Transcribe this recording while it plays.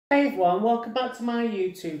Hey everyone, welcome back to my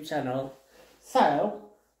YouTube channel. So,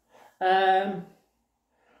 I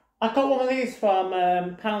got one of these from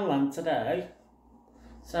Poundland today.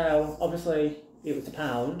 So, obviously, it was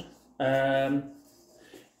 £1.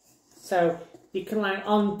 So, you can like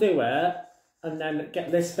undo it and then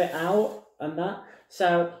get this bit out and that.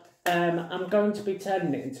 So, I'm going to be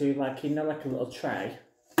turning it into like, like a little tray.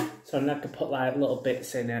 So, then I can put like little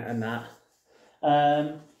bits in it and that.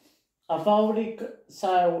 I've already,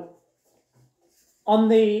 on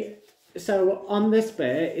this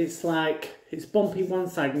bit, it's like, it's bumpy one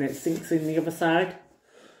side and it sinks in the other side.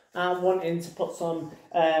 I'm wanting to put some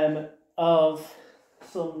of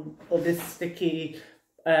this sticky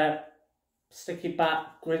back,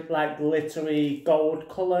 like glittery gold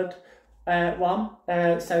coloured one.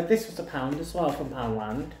 So this was £1 as well from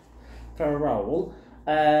Poundland for a roll.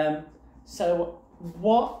 So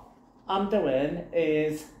what I'm doing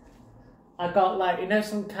is, I got like,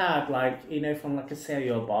 some card, like, from like a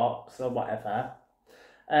cereal box or whatever.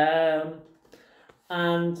 And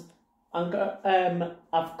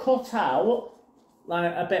I've cut out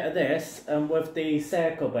like a bit of this and with the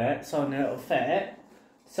circle bit so it'll fit.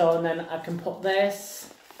 So and then I can put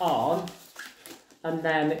this on and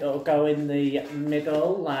then it'll go in the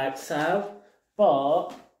middle like so.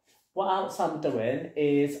 But what else I'm doing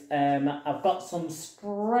is I've got some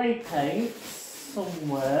spray paint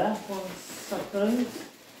somewhere. 1 second.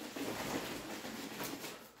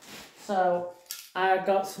 So I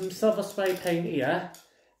got some silver spray paint here.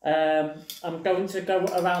 I'm going to go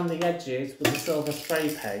around the edges with the silver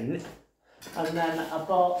spray paint, and then I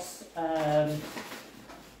bought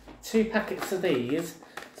 2 packets of these,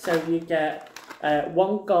 so you get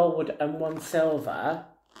 1 gold and 1 silver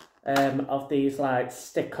of these like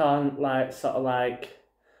stick on, like sort of like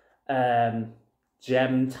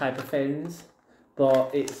gem type of things.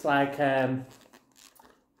 But it's like,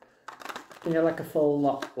 like a full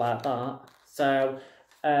lot like that. So,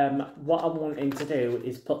 what I'm wanting to do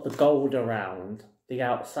is put the gold around the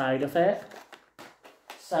outside of it.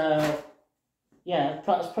 So, yeah,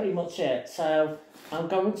 that's pretty much it. So, I'm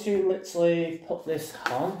going to literally put this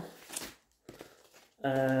on.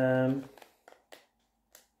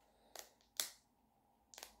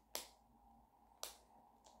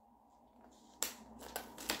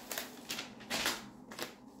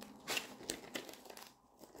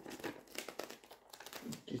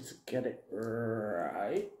 Just get it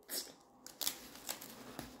right.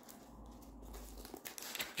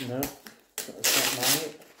 No, that's not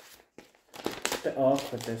right. A bit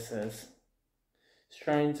awkward this is. It's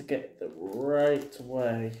trying to get the right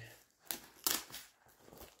way.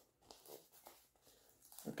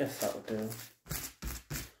 I guess that'll do.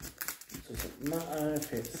 Doesn't matter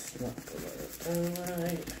if it's not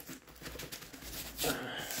right.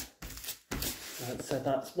 Right, so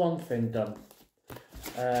that's one thing done.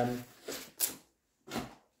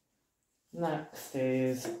 Next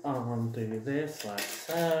is undo this like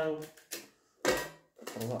so.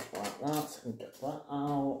 Pull that like that so I can get that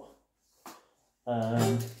out.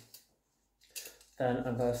 Then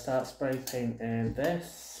I'm going to start spray painting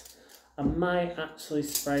this. I might actually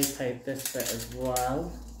spray paint this bit as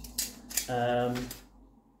well.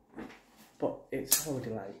 But it's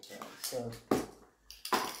already like that, so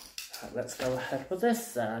right, let's go ahead with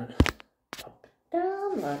this then.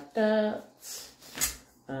 Down like that,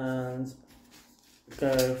 and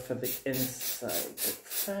go for the inside bit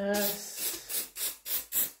first.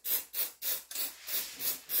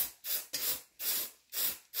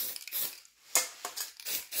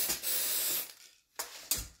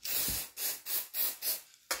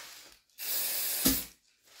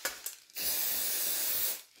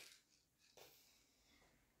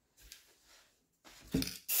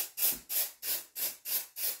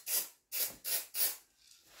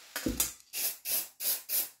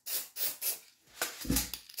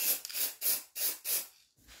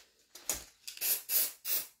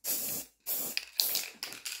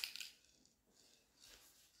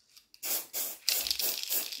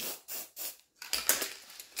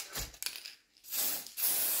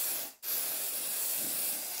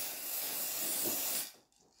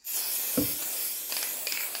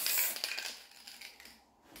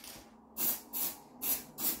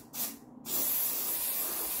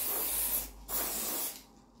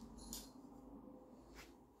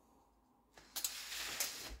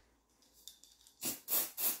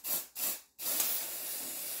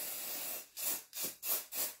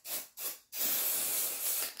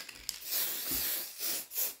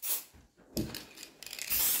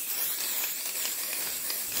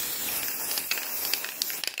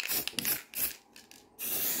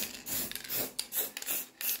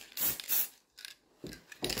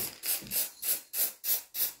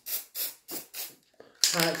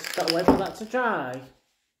 Right, just got to wait for that to dry.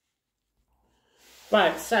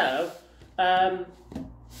 Right, so, I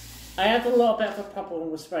had a little bit of a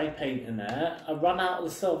problem with spray paint in it. I ran out of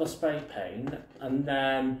the silver spray paint, and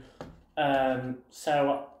then,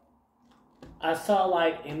 so I sort of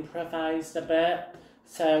like improvised a bit.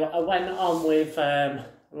 So I went on with,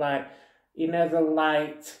 like, you know, the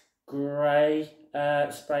light grey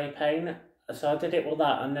spray paint. So I did it with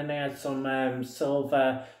that, and then I had some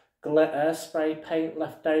silver glitter spray paint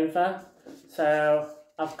left over. So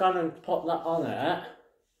I've gone and put that on it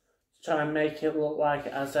to try and make it look like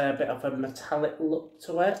it has a bit of a metallic look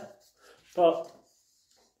to it. But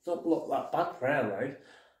it doesn't look that bad, really.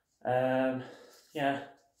 Yeah.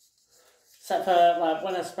 Except for, like,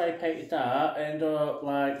 when I spray painted that, I ended up,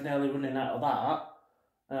 like, nearly running out of that.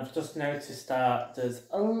 And I've just noticed that there's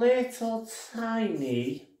a little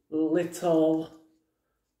tiny little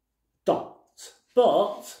dot.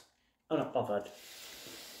 But I'm not bothered.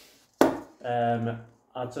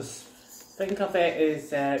 I just think of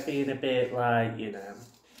it as being a bit like, you know,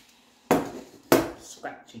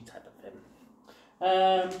 scratchy type of thing.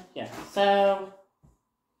 Yeah, so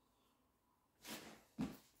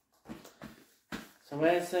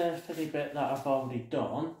where's the funny bit that I've already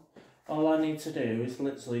done? All I need to do is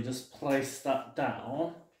literally just place that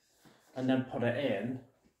down and then put it in.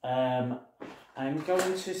 I'm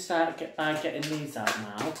going to start by getting these out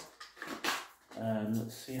now.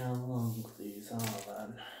 Let's see how long these are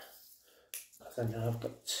then. I think I've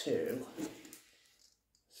got two.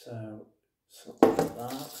 So, something like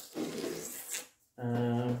that.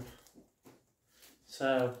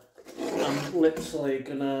 So, I'm literally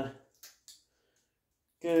gonna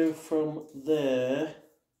go from there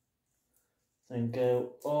and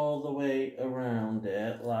go all the way around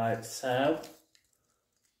it like so.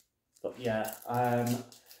 But yeah, I'm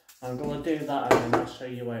gonna do that and then I'll show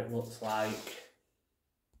you what it looks like.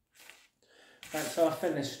 Right, so I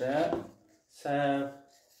finished it. So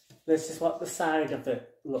this is what the side of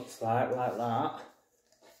it looks like that.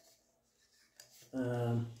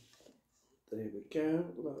 There we go,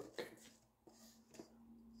 look.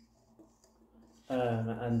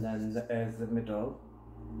 And then there's the middle.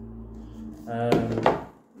 Let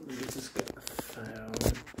me just get the phone.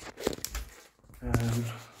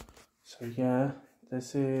 So yeah,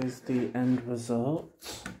 this is the end result.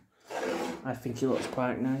 I think it looks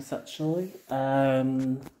quite nice actually.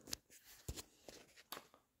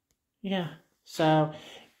 Yeah, so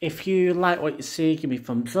if you like what you see, give me a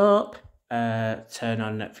thumbs up, turn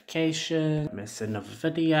on notifications, miss another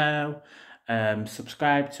video,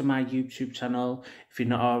 subscribe to my YouTube channel if you're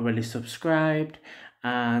not already subscribed,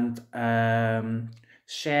 and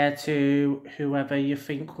share to whoever you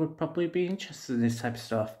think would probably be interested in this type of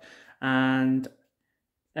stuff. And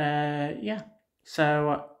yeah,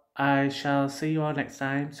 so I shall see you all next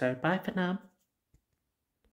time, so bye for now.